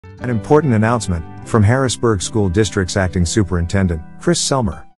An important announcement from Harrisburg School District's Acting Superintendent, Chris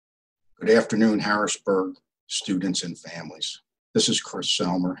Selmer. Good afternoon, Harrisburg students and families. This is Chris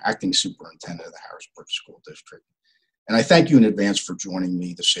Selmer, Acting Superintendent of the Harrisburg School District. And I thank you in advance for joining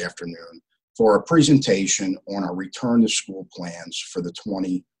me this afternoon for a presentation on our return to school plans for the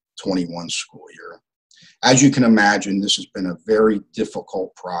 2021 school year. As you can imagine, this has been a very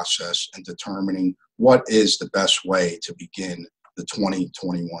difficult process in determining what is the best way to begin the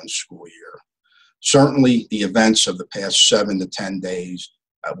 2021 school year. Certainly, the events of the past 7 to 10 days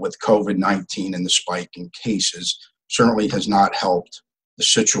with COVID-19 and the spike in cases certainly has not helped the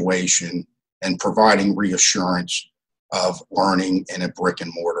situation and providing reassurance of learning in a brick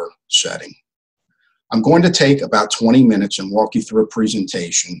and mortar setting. I'm going to take about 20 minutes and walk you through a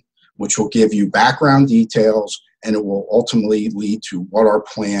presentation which will give you background details, and it will ultimately lead to what our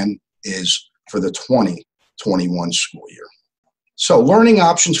plan is for the 2021 school year. So, learning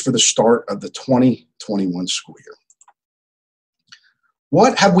options for the start of the 2021 school year.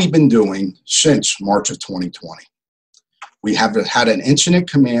 What have we been doing since March of 2020? We have had an incident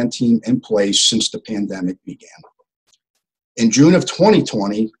command team in place since the pandemic began. In June of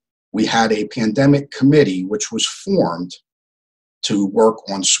 2020, we had a pandemic committee which was formed to work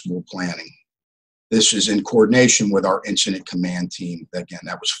on school planning. This is in coordination with our incident command team, again,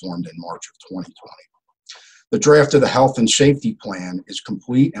 that was formed in March of 2020. The draft of the health and safety plan is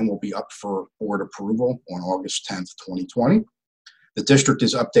complete and will be up for board approval on August 10th, 2020. The district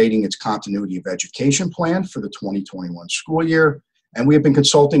is updating its continuity of education plan for the 2021 school year, and we have been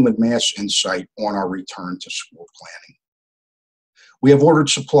consulting with Mass Insight on our return to school planning. We have ordered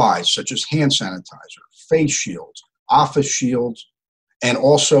supplies such as hand sanitizer, face shields, office shields, and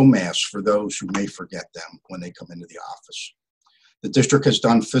also masks for those who may forget them when they come into the office. The district has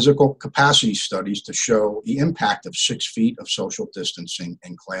done physical capacity studies to show the impact of 6 feet of social distancing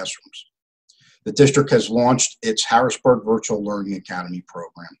in classrooms. The district has launched its Harrisburg Virtual Learning Academy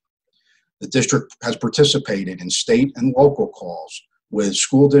program. The district has participated in state and local calls with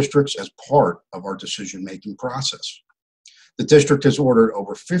school districts as part of our decision-making process. The district has ordered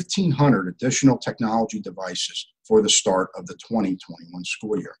over 1,500 additional technology devices for the start of the 2021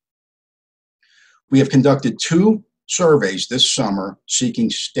 school year. We have conducted 2 surveys this summer seeking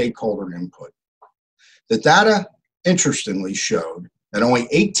stakeholder input. The data, interestingly, showed that only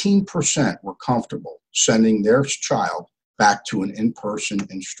 18% were comfortable sending their child back to an in-person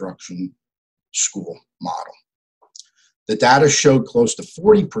instruction school model. The data showed close to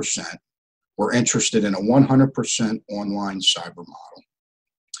 40% were interested in a 100% online cyber model.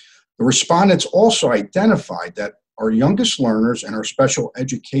 The respondents also identified that our youngest learners and our special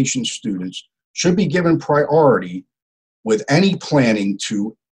education students should be given priority with any planning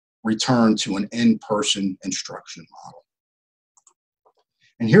to return to an in-person instruction model.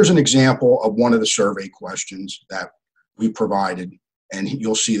 And here's an example of one of the survey questions that we provided, and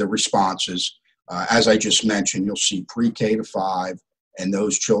you'll see the responses. As I just mentioned, you'll see pre-K to 5 and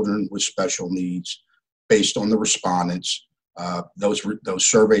those children with special needs based on the respondents. Those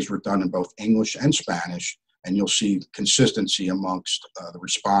surveys were done in both English and Spanish, and you'll see consistency amongst the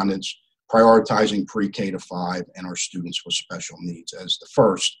respondents, prioritizing pre-K to 5 and our students with special needs as the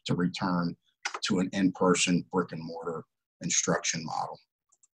first to return to an in-person brick and mortar instruction model.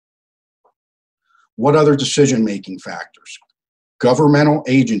 What other decision-making factors? Governmental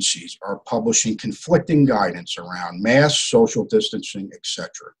agencies are publishing conflicting guidance around masks, social distancing, etc.,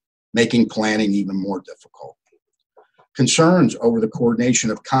 making planning even more difficult. Concerns over the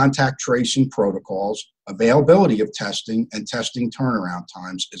coordination of contact tracing protocols, availability of testing, and testing turnaround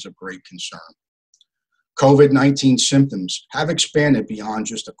times is of great concern. COVID-19 symptoms have expanded beyond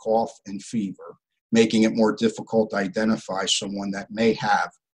just a cough and fever, making it more difficult to identify someone that may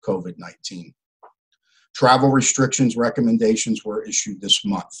have COVID-19. Travel restrictions recommendations were issued this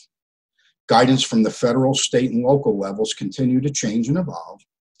month. Guidance from the federal, state, and local levels continue to change and evolve.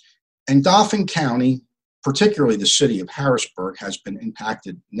 And Dauphin County, particularly the city of Harrisburg, has been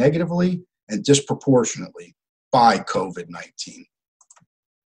impacted negatively and disproportionately by COVID-19.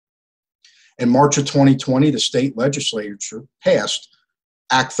 In March of 2020, the state legislature passed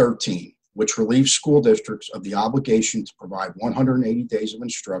Act 13, which relieves school districts of the obligation to provide 180 days of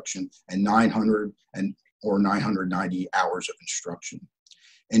instruction and 990 hours of instruction.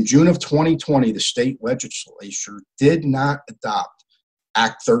 In June of 2020, the state legislature did not adopt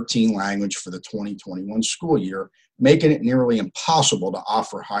Act 13 language for the 2021 school year, making it nearly impossible to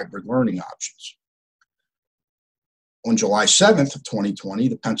offer hybrid learning options. On July 7th of 2020,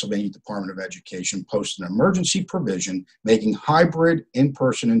 the Pennsylvania Department of Education posted an emergency provision making hybrid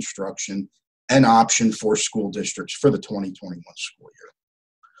in-person instruction an option for school districts for the 2021 school year.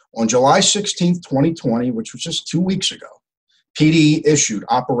 On July 16th, 2020, which was just 2 weeks ago, PD issued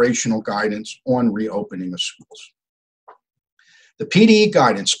operational guidance on reopening of schools. The PD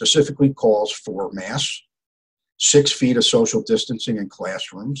guidance specifically calls for masks, 6 feet of social distancing in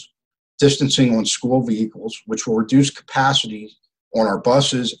classrooms, distancing on school vehicles, which will reduce capacity on our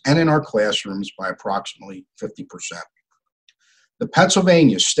buses and in our classrooms by approximately 50%. The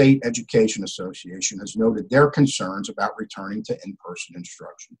Pennsylvania State Education Association has noted their concerns about returning to in-person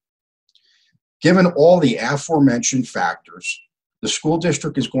instruction. Given all the aforementioned factors, the school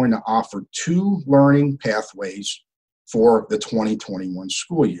district is going to offer 2 learning pathways for the 2021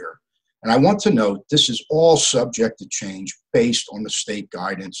 school year. And I want to note this is all subject to change based on the state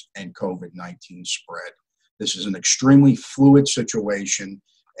guidance and COVID-19 spread. This is an extremely fluid situation,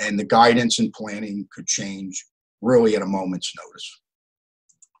 and the guidance and planning could change really at a moment's notice.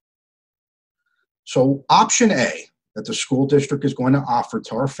 So option A that the school district is going to offer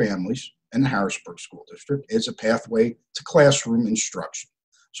to our families in the Harrisburg School District is a pathway to classroom instruction.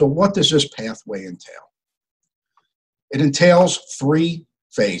 So what does this pathway entail? It entails 3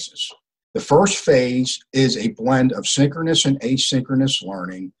 phases. The first phase is a blend of synchronous and asynchronous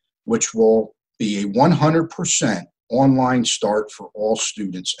learning, which will be a 100% online start for all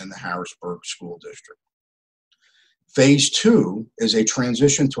students in the Harrisburg School District. Phase 2 is a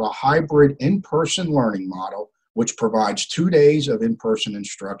transition to a hybrid in-person learning model, which provides 2 days of in-person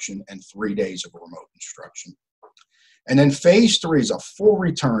instruction and 3 days of remote instruction. And then phase 3 is a full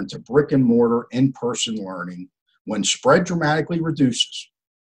return to brick and mortar in-person learning when spread dramatically reduces,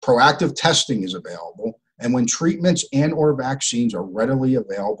 proactive testing is available, and when treatments and or vaccines are readily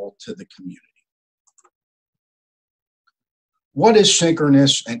available to the community. What is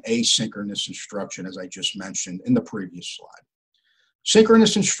synchronous and asynchronous instruction, as I just mentioned in the previous slide?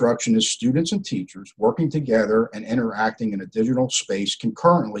 Synchronous instruction is students and teachers working together and interacting in a digital space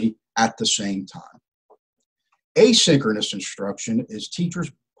concurrently at the same time. Asynchronous instruction is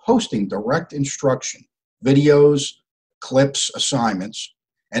teachers posting direct instruction, videos, clips, assignments,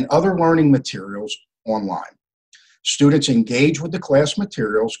 and other learning materials online. Students engage with the class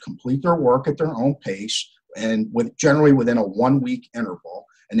materials, complete their work at their own pace, and generally within a 1-week interval,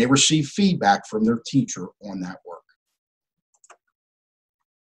 and they receive feedback from their teacher on that work.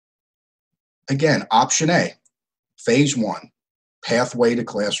 Again, option A, phase 1, pathway to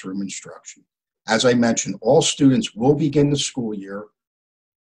classroom instruction. As I mentioned, all students will begin the school year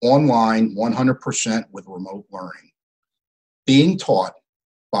online 100% with remote learning, being taught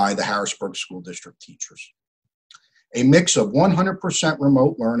by the Harrisburg School District teachers. A mix of 100%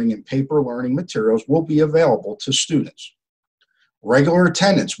 remote learning and paper learning materials will be available to students. Regular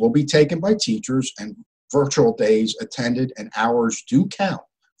attendance will be taken by teachers, and virtual days attended and hours do count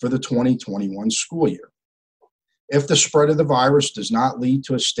for the 2021 school year. If the spread of the virus does not lead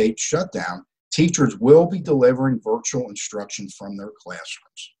to a state shutdown, teachers will be delivering virtual instruction from their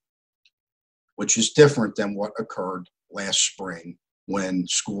classrooms, which is different than what occurred last spring when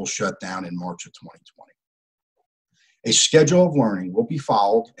school shut down in March of 2020. A schedule of learning will be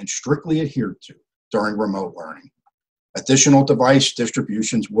followed and strictly adhered to during remote learning. Additional device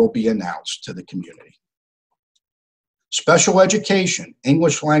distributions will be announced to the community. Special education,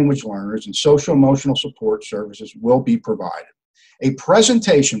 English language learners, and social emotional support services will be provided. A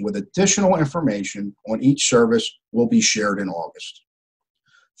presentation with additional information on each service will be shared in August.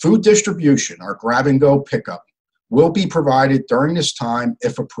 Food distribution, our grab-and-go pickup, will be provided during this time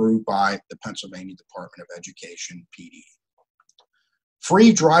if approved by the Pennsylvania Department of Education, PD.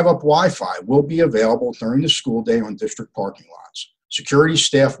 Free drive-up Wi-Fi will be available during the school day on district parking lots. Security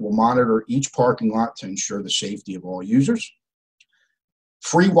staff will monitor each parking lot to ensure the safety of all users.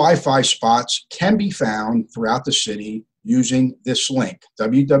 Free Wi-Fi spots can be found throughout the city using this link,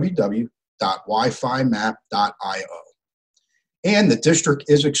 www.wifimap.io. And the district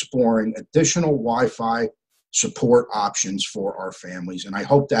is exploring additional Wi-Fi support options for our families, and I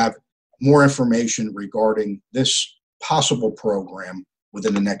hope to have more information regarding this possible program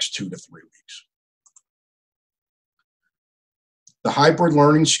within the next 2 to 3 weeks. The hybrid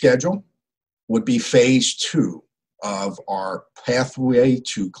learning schedule would be phase 2 of our pathway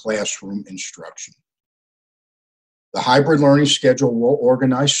to classroom instruction. The hybrid learning schedule will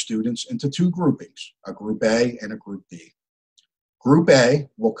organize students into 2 groupings, a Group A and a Group B. Group A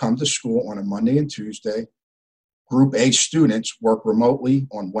will come to school on a Monday and Tuesday. Group A students work remotely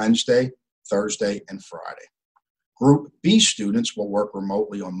on Wednesday, Thursday, and Friday. Group B students will work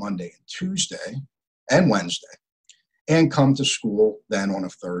remotely on Monday and Tuesday and Wednesday, and come to school then on a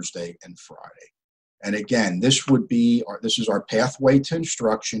Thursday and Friday. And again, this is our pathway to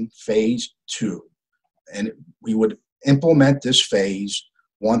instruction, phase 2. And we would implement this phase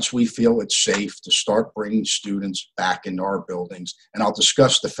once we feel it's safe to start bringing students back into our buildings. And I'll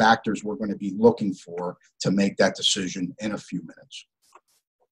discuss the factors we're going to be looking for to make that decision in a few minutes.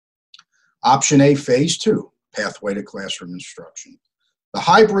 Option A, Phase 2, pathway to classroom instruction. The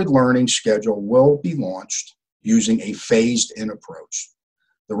hybrid learning schedule will be launched using a phased-in approach.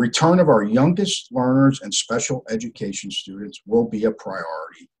 The return of our youngest learners and special education students will be a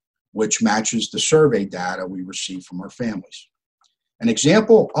priority, which matches the survey data we receive from our families. An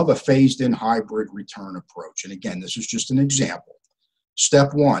example of a phased-in hybrid return approach, and again, this is just an example.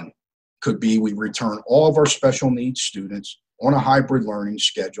 Step 1 could be we return all of our special needs students on a hybrid learning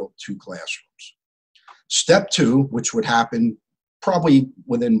schedule to classrooms. Step 2, which would happen probably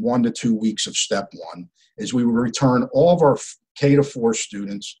within 1 to 2 weeks of step 1, is we would return all of our K-4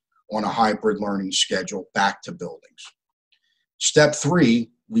 students on a hybrid learning schedule back to buildings. Step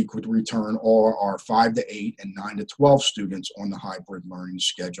 3, we could return all our 5 to 8 and 9 to 12 students on the hybrid learning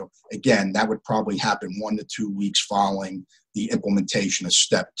schedule. Again, that would probably happen 1 to 2 weeks following the implementation of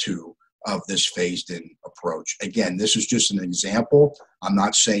step 2 of this phased-in approach. Again, this is just an example. I'm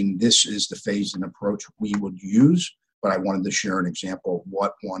not saying this is the phased-in approach we would use, but I wanted to share an example of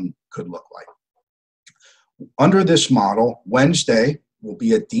what one could look like. Under this model, Wednesday will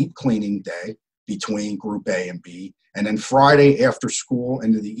be a deep cleaning day between Group A and B, and then Friday after school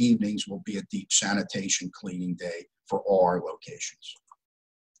into the evenings will be a deep sanitation cleaning day for all our locations.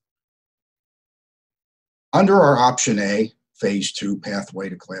 Under our option A, Phase 2, pathway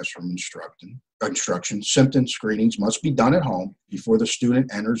to classroom instruction, symptom screenings must be done at home before the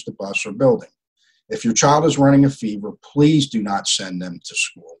student enters the bus or building. If your child is running a fever, please do not send them to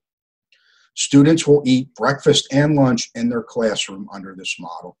school. Students will eat breakfast and lunch in their classroom under this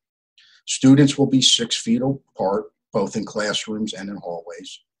model. Students will be 6 feet apart, both in classrooms and in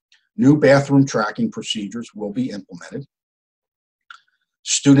hallways. New bathroom tracking procedures will be implemented.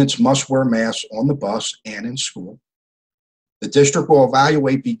 Students must wear masks on the bus and in school. The district will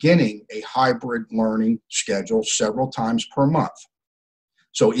evaluate beginning a hybrid learning schedule several times per month.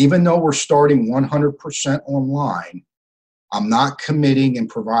 So even though we're starting 100% online, I'm not committing and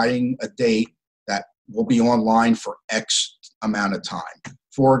providing a date that will be online for X amount of time.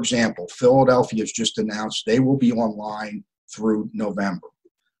 For example, Philadelphia has just announced they will be online through November.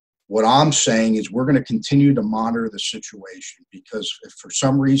 What I'm saying is we're going to continue to monitor the situation, because if for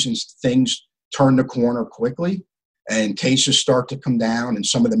some reasons things turn the corner quickly and cases start to come down and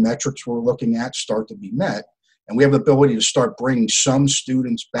some of the metrics we're looking at start to be met, and we have the ability to start bringing some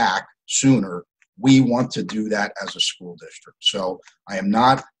students back sooner, we want to do that as a school district. So I am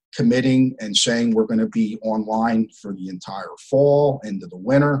not committing and saying we're going to be online for the entire fall into the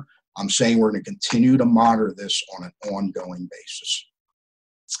winter. I'm saying we're going to continue to monitor this on an ongoing basis.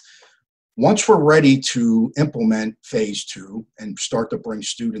 Once we're ready to implement Phase 2 and start to bring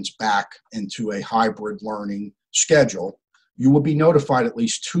students back into a hybrid learning schedule, you will be notified at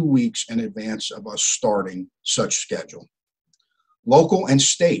least 2 weeks in advance of us starting such schedule. Local and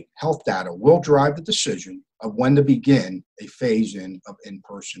state health data will drive the decision of when to begin a phase-in of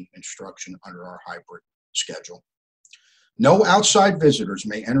in-person instruction under our hybrid schedule. No outside visitors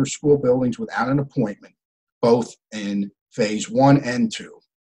may enter school buildings without an appointment, both in Phase 1 and 2.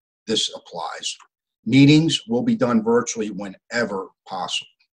 This applies. Meetings will be done virtually whenever possible.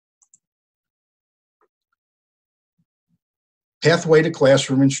 Pathway to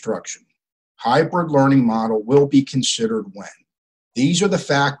classroom instruction. Hybrid learning model will be considered when. These are the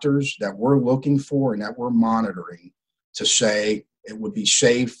factors that we're looking for and that we're monitoring to say it would be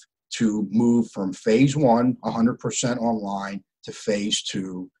safe to move from Phase 1, 100% online, to Phase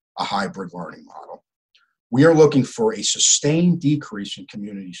 2, a hybrid learning model. We are looking for a sustained decrease in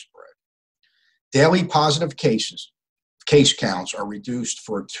community spread. Daily positive case counts are reduced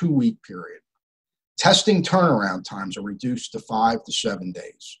for a 2-week period. Testing turnaround times are reduced to 5 to 7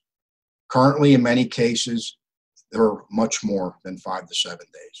 days. Currently, in many cases, they're much more than 5 to 7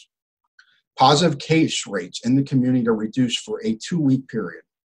 days. Positive case rates in the community are reduced for a 2-week period.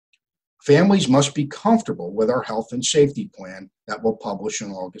 Families must be comfortable with our health and safety plan that we'll publish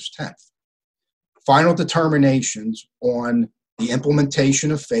on August 10th. Final determinations on the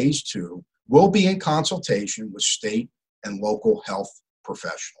implementation of Phase 2 will be in consultation with state and local health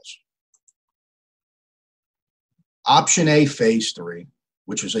professionals. Option A, Phase 3,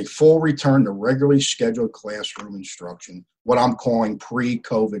 which is a full return to regularly scheduled classroom instruction, what I'm calling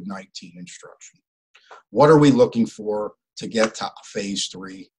pre-COVID-19 instruction. What are we looking for to get to Phase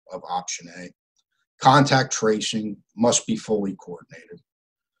 3 of Option A? Contact tracing must be fully coordinated.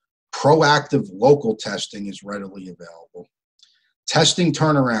 Proactive local testing is readily available. Testing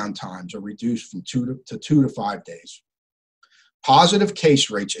turnaround times are reduced from 2 to 5 days. Positive case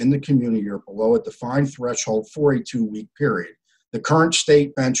rates in the community are below a defined threshold for a 2-week period. The current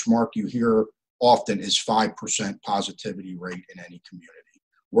state benchmark you hear often is 5% positivity rate in any community.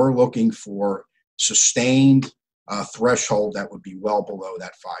 We're looking for sustained threshold that would be well below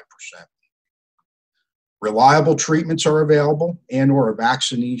that 5%. Reliable treatments are available, and or a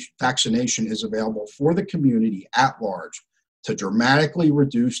vaccination is available for the community at large to dramatically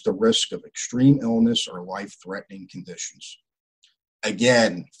reduce the risk of extreme illness or life-threatening conditions.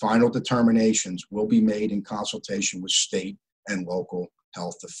 Again, final determinations will be made in consultation with state and local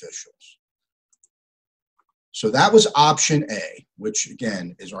health officials. So that was option A, which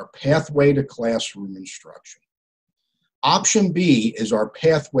again is our pathway to classroom instruction. Option B is our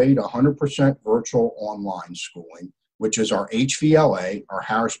pathway to 100% virtual online schooling, which is our HVLA, our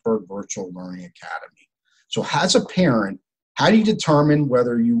Harrisburg Virtual Learning Academy. So as a parent, how do you determine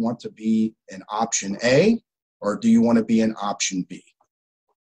whether you want to be in option A or do you want to be in option B?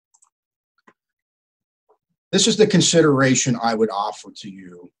 This is the consideration I would offer to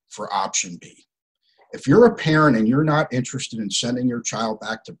you for option B. If you're a parent and you're not interested in sending your child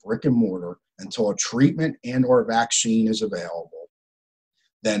back to brick and mortar until a treatment and or vaccine is available,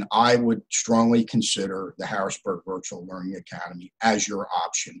 then I would strongly consider the Harrisburg Virtual Learning Academy as your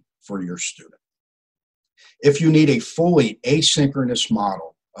option for your student. If you need a fully asynchronous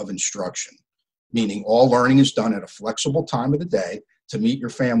model of instruction, meaning all learning is done at a flexible time of the day to meet your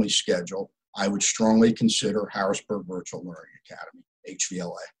family schedule, I would strongly consider Harrisburg Virtual Learning Academy,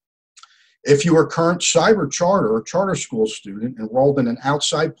 HVLA. If you are a current cyber charter or charter school student enrolled in an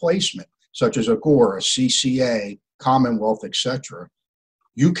outside placement, such as Agora, CCA, Commonwealth, etc.,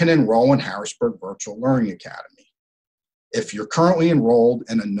 you can enroll in Harrisburg Virtual Learning Academy. If you're currently enrolled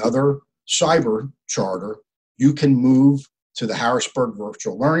in another cyber charter, you can move to the Harrisburg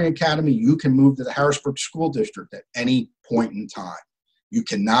Virtual Learning Academy. You can move to the Harrisburg School District at any point in time. You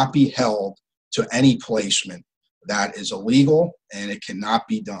cannot be held to any placement. That is illegal and it cannot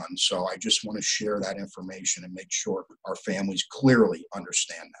be done. So I just want to share that information and make sure our families clearly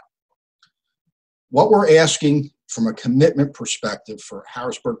understand that. What we're asking from a commitment perspective for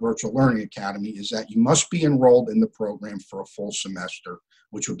Harrisburg Virtual Learning Academy is that you must be enrolled in the program for a full semester,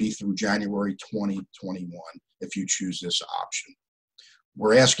 which would be through January 2021 if you choose this option.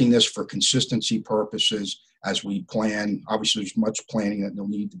 We're asking this for consistency purposes as we plan. Obviously, there's much planning that will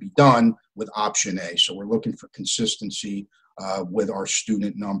need to be done with option A. So we're looking for consistency with our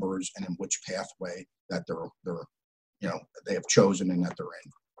student numbers and in which pathway that they have chosen and that they're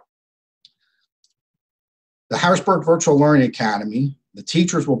in. The Harrisburg Virtual Learning Academy, the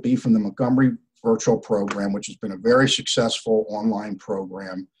teachers will be from the Montgomery Virtual Program, which has been a very successful online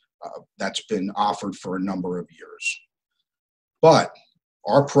program that's been offered for a number of years. But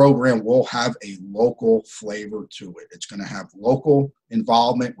our program will have a local flavor to it. It's going to have local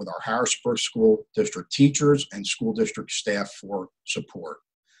involvement with our Harrisburg School District teachers and school district staff for support.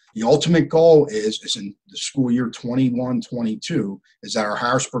 The ultimate goal is in the school year 21-22, is that our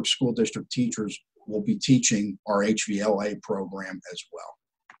Harrisburg School District teachers will be teaching our HVLA program as well.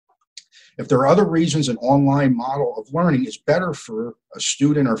 If there are other reasons an online model of learning is better for a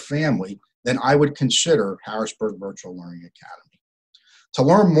student or family, then I would consider Harrisburg Virtual Learning Academy. To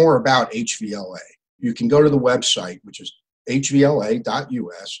learn more about HVLA, you can go to the website, which is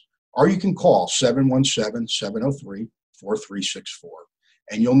hvla.us, or you can call 717-703-4364.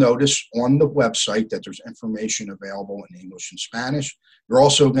 And you'll notice on the website that there's information available in English and Spanish. You're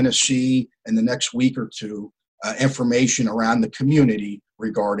also going to see in the next week or two information around the community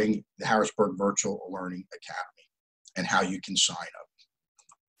regarding the Harrisburg Virtual Learning Academy and how you can sign up.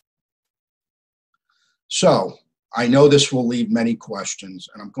 So I know this will leave many questions,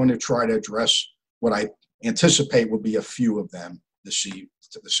 and I'm going to try to address what I anticipate will be a few of them this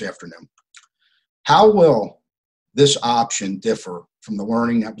afternoon. How will this option differ from the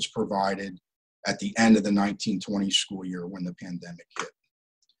learning that was provided at the end of the 1920 school year when the pandemic hit?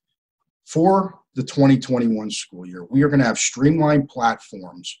 For the 2021 school year, we are going to have streamlined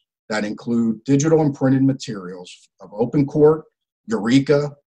platforms that include digital and printed materials of OpenCourt,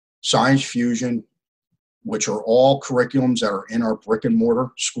 Eureka, Science Fusion, which are all curriculums that are in our brick and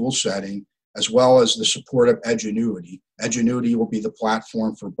mortar school setting, as well as the support of Edgenuity. Edgenuity will be the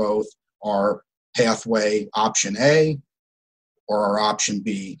platform for both our pathway option A or our option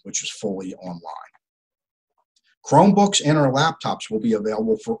B, which is fully online. Chromebooks and our laptops will be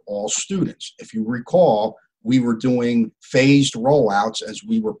available for all students. If you recall, we were doing phased rollouts as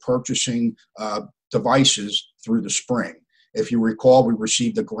we were purchasing devices through the spring. If you recall, we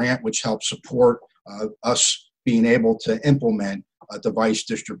received a grant which helped support us being able to implement a device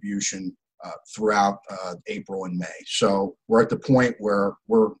distribution throughout April and May. So we're at the point where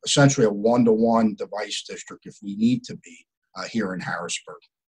we're essentially a one-to-one device district if we need to be here in Harrisburg.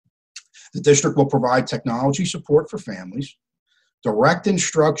 The district will provide technology support for families, direct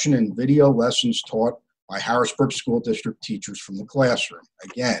instruction and video lessons taught by Harrisburg School District teachers from the classroom.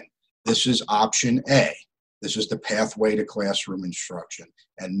 Again, this is option A. This is the pathway to classroom instruction.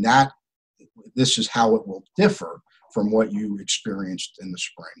 And this is how it will differ from what you experienced in the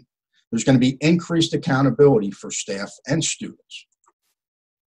spring. There's going to be increased accountability for staff and students.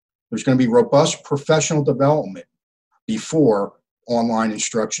 There's going to be robust professional development before online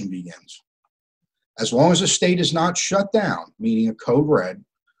instruction begins. As long as the state is not shut down, meaning a code red,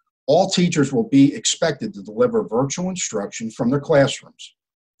 all teachers will be expected to deliver virtual instruction from their classrooms.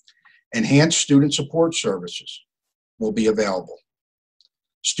 Enhanced student support services will be available.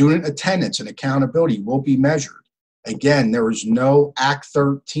 Student attendance and accountability will be measured. Again, there is no Act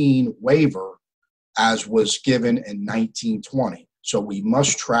 13 waiver as was given in 1920. So we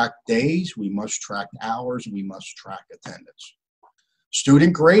must track days, we must track hours, we must track attendance.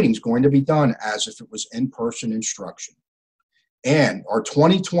 Student grading is going to be done as if it was in-person instruction. And our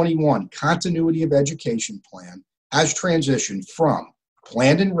 2021 Continuity of Education Plan has transitioned from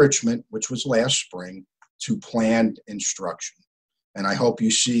planned enrichment, which was last spring, to planned instruction. And I hope you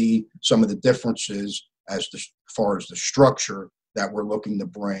see some of the differences as far as the structure that we're looking to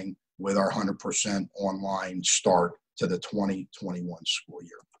bring with our 100% online start to the 2021 school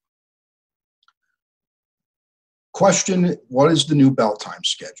year. Question, what is the new bell time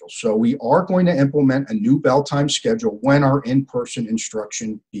schedule? So we are going to implement a new bell time schedule when our in-person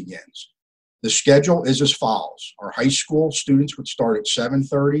instruction begins. The schedule is as follows. Our high school students would start at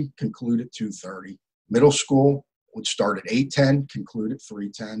 7:30, conclude at 2:30. Middle school would start at 8:10, conclude at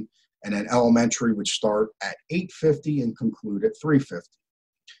 3:10. And then elementary would start at 8:50 and conclude at 3:50.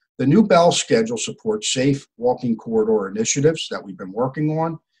 The new bell schedule supports safe walking corridor initiatives that we've been working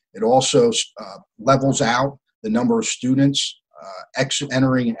on. It also levels out the number of students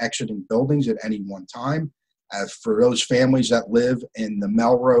entering and exiting buildings at any one time. For those families that live in the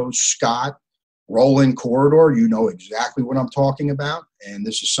Melrose, Scott, Roland corridor, you know exactly what I'm talking about. And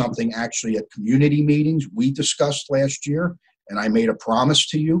this is something actually at community meetings we discussed last year. And I made a promise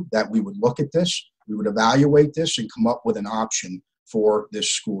to you that we would look at this, we would evaluate this and come up with an option for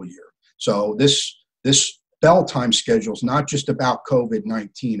this school year. So this bell time schedule is not just about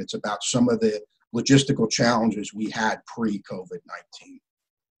COVID-19, it's about some of the logistical challenges we had pre-COVID-19.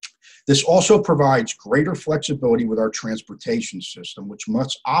 This also provides greater flexibility with our transportation system, which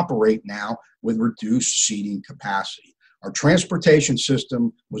must operate now with reduced seating capacity. Our transportation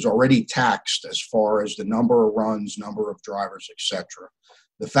system was already taxed as far as the number of runs, number of drivers, etc.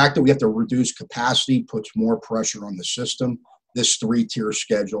 The fact that we have to reduce capacity puts more pressure on the system. This three-tier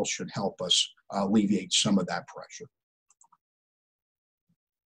schedule should help us alleviate some of that pressure.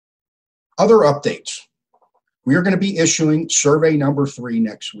 Other updates. We are going to be issuing survey number 3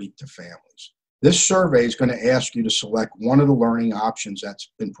 next week to families. This survey is going to ask you to select one of the learning options that's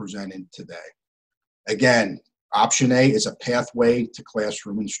been presented today. Again, option A is a pathway to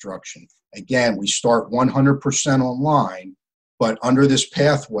classroom instruction. Again, we start 100% online, but under this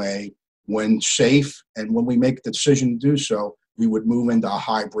pathway, when safe and when we make the decision to do so, we would move into a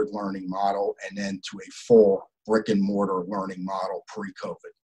hybrid learning model and then to a full brick and mortar learning model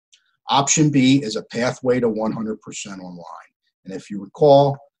pre-COVID. Option B is a pathway to 100% online. And if you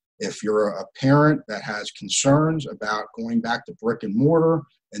recall, if you're a parent that has concerns about going back to brick and mortar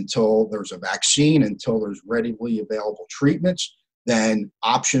until there's a vaccine, until there's readily available treatments, then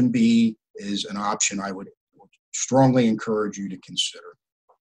option B is an option I would strongly encourage you to consider.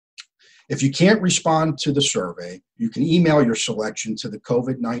 If you can't respond to the survey, you can email your selection to the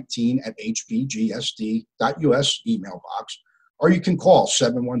COVID-19@hbgsd.us email box, or you can call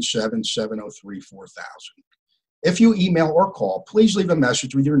 717-703-4000. If you email or call, please leave a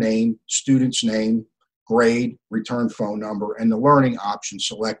message with your name, student's name, grade, return phone number, and the learning option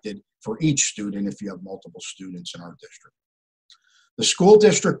selected for each student if you have multiple students in our district. The school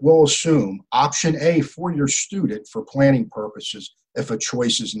district will assume option A for your student for planning purposes if a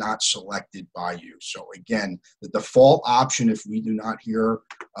choice is not selected by you. So again, the default option, if we do not hear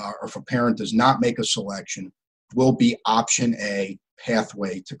or if a parent does not make a selection, will be option A,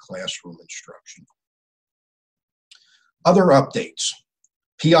 pathway to classroom instruction. Other updates,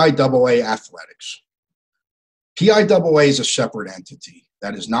 PIAA athletics. PIAA is a separate entity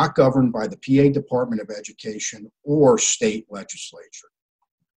that is not governed by the PA Department of Education or state legislature.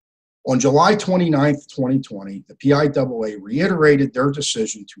 On July 29th, 2020, the PIAA reiterated their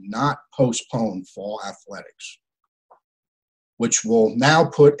decision to not postpone fall athletics. which will now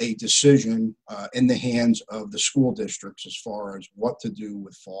put a decision in the hands of the school districts as far as what to do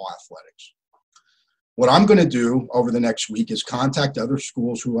with fall athletics. What I'm going to do over the next week is contact other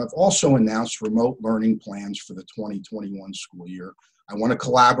schools who have also announced remote learning plans for the 2021 school year. I want to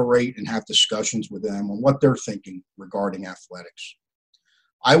collaborate and have discussions with them on what they're thinking regarding athletics.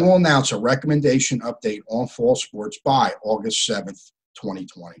 I will announce a recommendation update on fall sports by August 7th,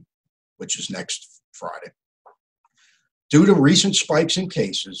 2020, which is next Friday. Due to recent spikes in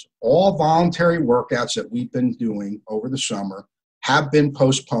cases, all voluntary workouts that we've been doing over the summer have been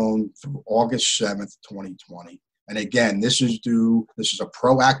postponed through August 7th, 2020. And again, this is a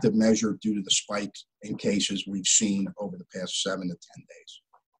proactive measure due to the spikes in cases we've seen over the past 7 to 10 days.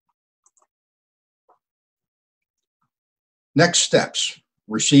 Next steps,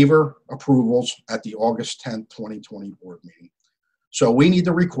 receiver approvals at the August 10th, 2020 board meeting. So we need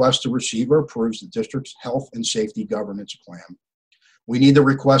to request the receiver approves the district's health and safety governance plan. We need the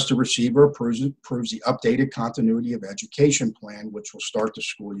request the receiver approves the updated continuity of education plan, which will start the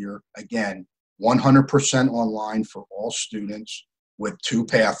school year, again, 100% online for all students with 2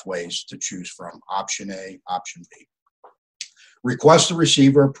 pathways to choose from, option A, option B. Request the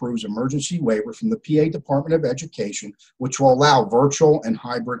receiver approves emergency waiver from the PA Department of Education, which will allow virtual and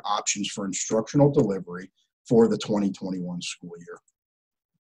hybrid options for instructional delivery for the 2021 school year.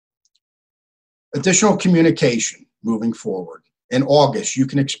 Additional communication moving forward. In August, you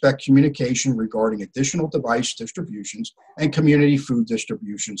can expect communication regarding additional device distributions and community food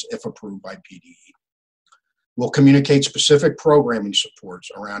distributions if approved by PDE. We'll communicate specific programming supports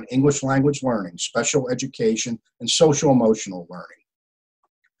around English language learning, special education, and social emotional learning.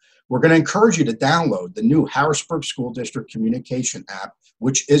 We're going to encourage you to download the new Harrisburg School District Communication app,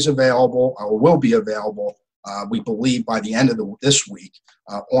 which is available or will be available, we believe, by the end of this week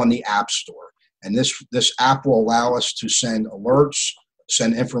on the App Store. And this app will allow us to send alerts,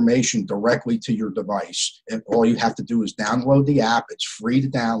 send information directly to your device. And all you have to do is download the app. It's free to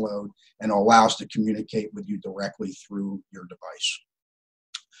download and allow us to communicate with you directly through your device.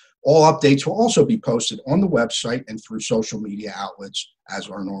 All updates will also be posted on the website and through social media outlets as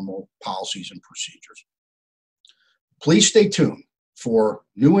our normal policies and procedures. Please stay tuned for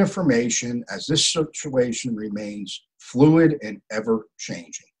new information as this situation remains fluid and ever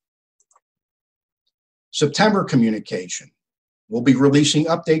changing. September communication. We'll be releasing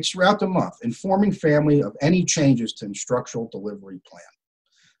updates throughout the month, informing family of any changes to instructional delivery plan.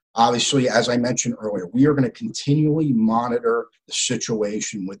 Obviously, as I mentioned earlier, we are going to continually monitor the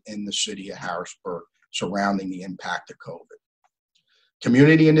situation within the city of Harrisburg surrounding the impact of COVID.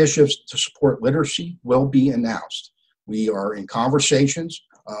 Community initiatives to support literacy will be announced. We are in conversations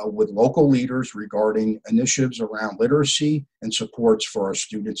with local leaders regarding initiatives around literacy and supports for our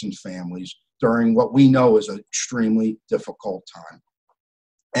students and families during what we know is an extremely difficult time.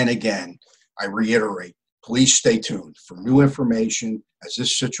 And again, I reiterate, please stay tuned for new information as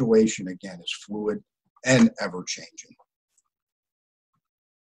this situation, again, is fluid and ever-changing.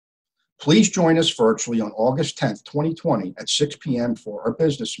 Please join us virtually on August 10th, 2020 at 6 p.m. for our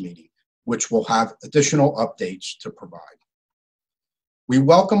business meeting, which will have additional updates to provide. We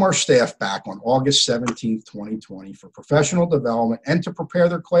welcome our staff back on August 17th, 2020 for professional development and to prepare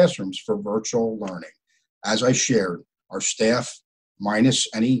their classrooms for virtual learning. As I shared, our staff, minus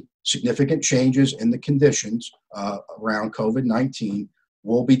any significant changes in the conditions around COVID-19,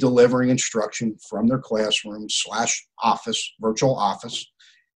 will be delivering instruction from their classrooms / office, virtual office,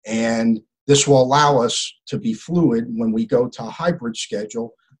 and this will allow us to be fluid when we go to a hybrid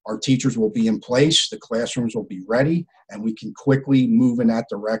schedule. Our teachers will be in place, the classrooms will be ready, and we can quickly move in that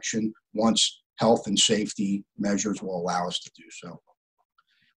direction once health and safety measures will allow us to do so.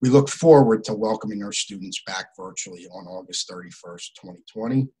 We look forward to welcoming our students back virtually on August 31st,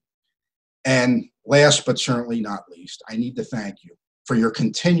 2020. And last but certainly not least, I need to thank you for your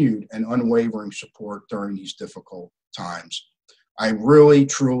continued and unwavering support during these difficult times. I really,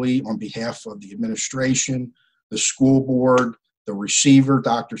 truly, on behalf of the administration, the school board, the receiver,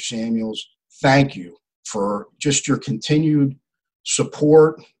 Dr. Samuels, thank you for just your continued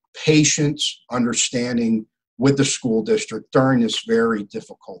support, patience, understanding with the school district during this very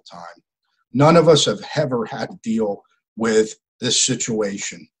difficult time. None of us have ever had to deal with this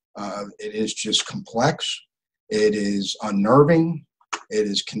situation. It is just complex. It is unnerving. It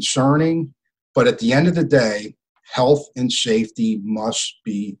is concerning. But at the end of the day, health and safety must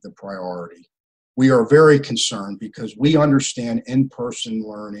be the priority. We are very concerned because we understand in-person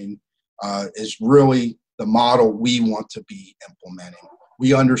learning is really the model we want to be implementing.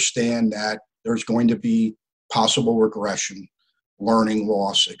 We understand that there's going to be possible regression, learning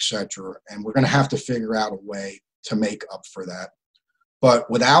loss, etc. And we're going to have to figure out a way to make up for that. But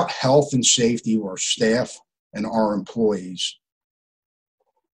without health and safety of our staff and our employees,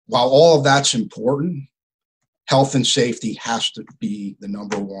 while all of that's important, health and safety has to be the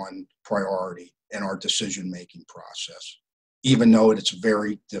number one priority in our decision-making process, even though it's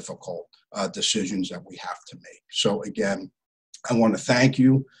very difficult decisions that we have to make. So again, I want to thank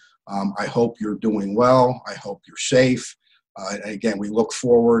you. I hope you're doing well. I hope you're safe. Again, we look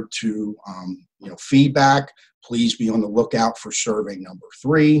forward to feedback. Please be on the lookout for survey number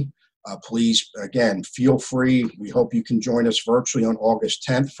 3. Please, again, feel free. We hope you can join us virtually on August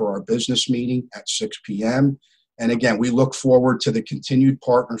 10th for our business meeting at 6 p.m. And again, we look forward to the continued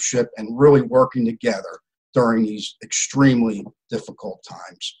partnership and really working together during these extremely difficult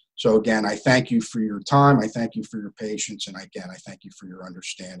times. So again, I thank you for your time. I thank you for your patience. And again, I thank you for your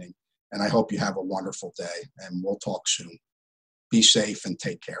understanding. And I hope you have a wonderful day, and we'll talk soon. Be safe and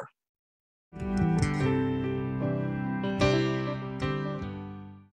take care.